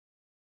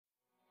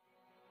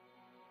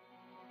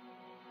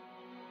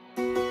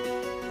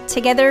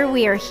Together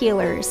we are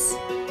healers,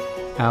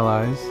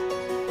 allies,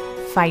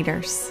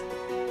 fighters,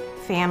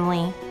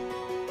 family,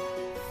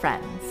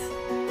 friends.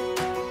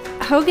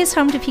 Hoag is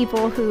home to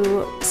people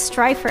who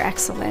strive for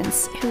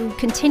excellence, who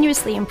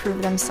continuously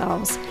improve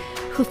themselves,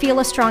 who feel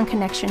a strong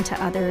connection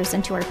to others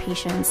and to our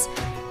patients,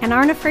 and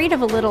aren't afraid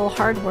of a little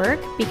hard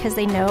work because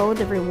they know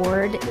the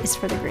reward is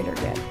for the greater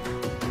good.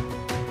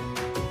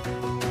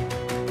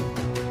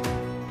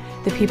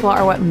 The people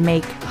are what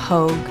make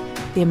Hoag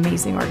the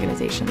amazing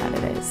organization that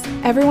it is.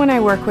 Everyone I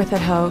work with at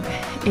Hoag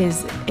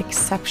is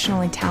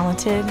exceptionally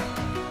talented,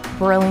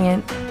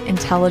 brilliant,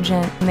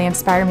 intelligent, and they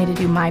inspire me to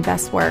do my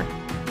best work.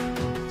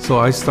 So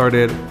I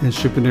started in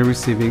shipping and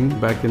receiving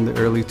back in the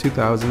early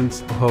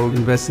 2000s. Hoag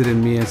invested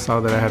in me and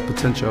saw that I had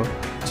potential,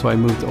 so I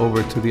moved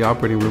over to the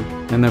operating room.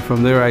 And then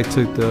from there I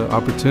took the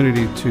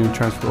opportunity to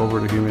transfer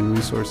over to human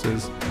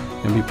resources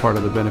and be part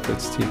of the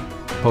benefits team.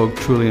 Hoag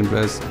truly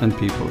invests in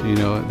people.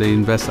 They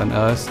invest on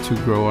us to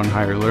grow on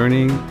higher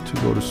learning, to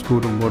go to school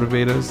to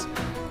motivate us,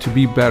 to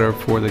be better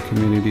for the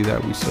community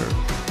that we serve.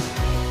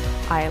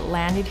 I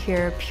landed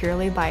here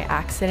purely by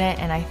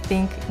accident, and I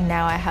think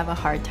now I have a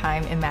hard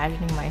time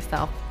imagining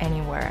myself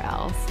anywhere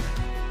else.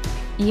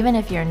 Even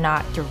if you're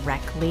not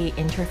directly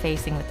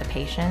interfacing with the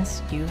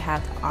patients, you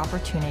have the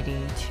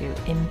opportunity to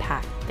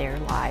impact their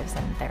lives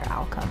and their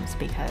outcomes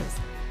because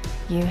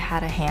you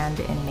had a hand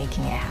in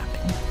making it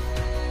happen.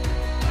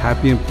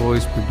 Happy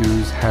employees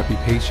produce happy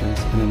patients,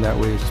 and in that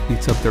way it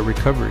speeds up their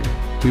recovery.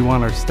 We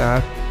want our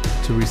staff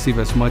to receive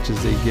as much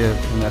as they give,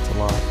 and that's a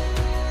lot.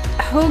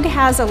 Hoag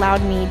has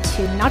allowed me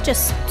to not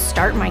just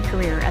start my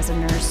career as a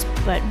nurse,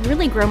 but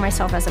really grow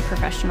myself as a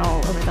professional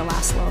over the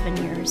last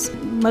 11 years.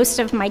 Most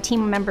of my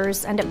team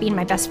members end up being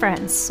my best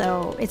friends,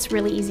 so it's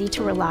really easy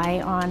to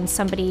rely on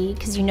somebody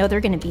because you know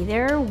they're going to be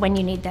there when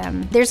you need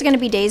them. There's going to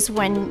be days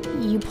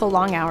when you pull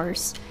long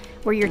hours,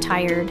 where you're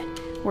tired,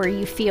 where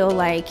you feel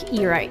like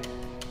you're at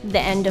the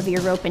end of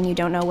your rope and you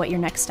don't know what your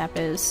next step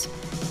is.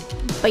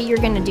 But you're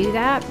going to do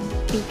that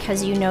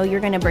because you know you're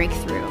going to break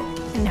through.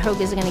 And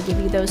Hoag is going to give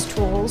you those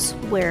tools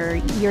where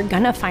you're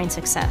going to find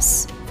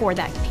success for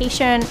that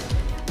patient,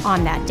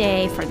 on that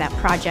day, for that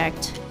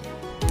project.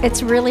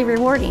 It's really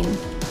rewarding.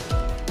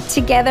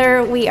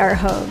 Together, we are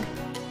Hoag.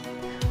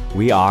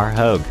 We are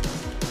Hoag.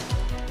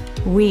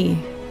 We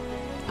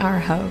are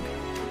Hoag.